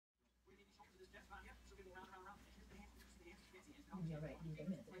Yeah, right. You get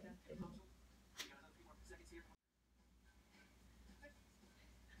minutes.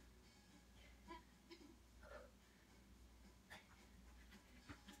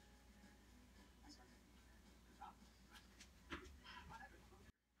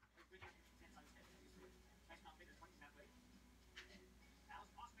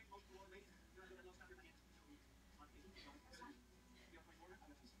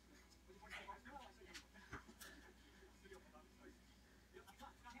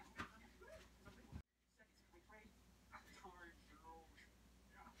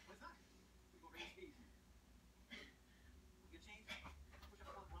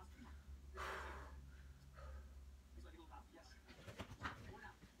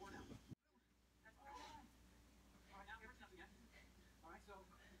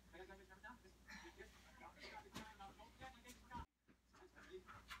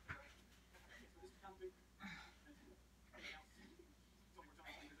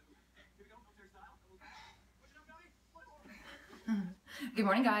 Good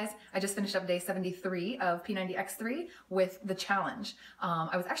morning, guys. I just finished up day 73 of P90X3 with the challenge.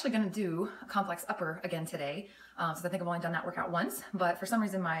 I was actually going to do a complex upper again today, so I think I've only done that workout once, but for some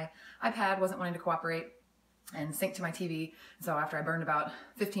reason my iPad wasn't wanting to cooperate and sync to my TV. So after I burned about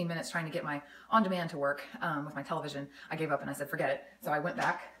 15 minutes trying to get my on-demand to work with my television, I gave up and I said, forget it. So I went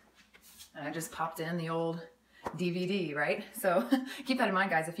back and I just popped in the old DVD, right? So keep that in mind,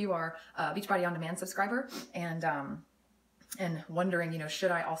 guys. If you are a Beachbody On Demand subscriber and wondering,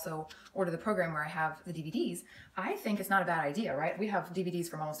 should I also order the program where I have the DVDs? I think it's not a bad idea, right? We have DVDs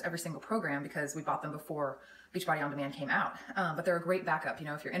from almost every single program because we bought them before Beachbody On Demand came out. But they're a great backup.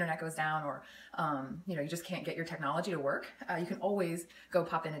 If your internet goes down or, you just can't get your technology to work, you can always go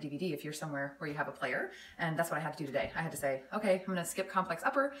pop in a DVD if you're somewhere where you have a player. And that's what I had to do today. I had to say, okay, I'm going to skip complex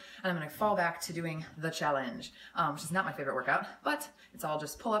upper and I'm going to fall back to doing the challenge, which is not my favorite workout, but it's all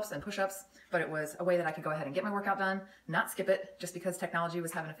just pull-ups and push-ups. But it was a way that I could go ahead and get my workout done, not skip it just because technology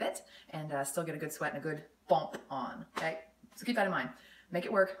was having a fit, and still get a good sweat and a good bump on, okay? So keep that in mind. Make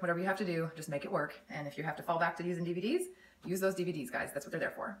it work. Whatever you have to do, just make it work. And if you have to fall back to using DVDs, use those DVDs, guys. That's what they're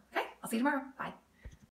there for. Okay? I'll see you tomorrow. Bye.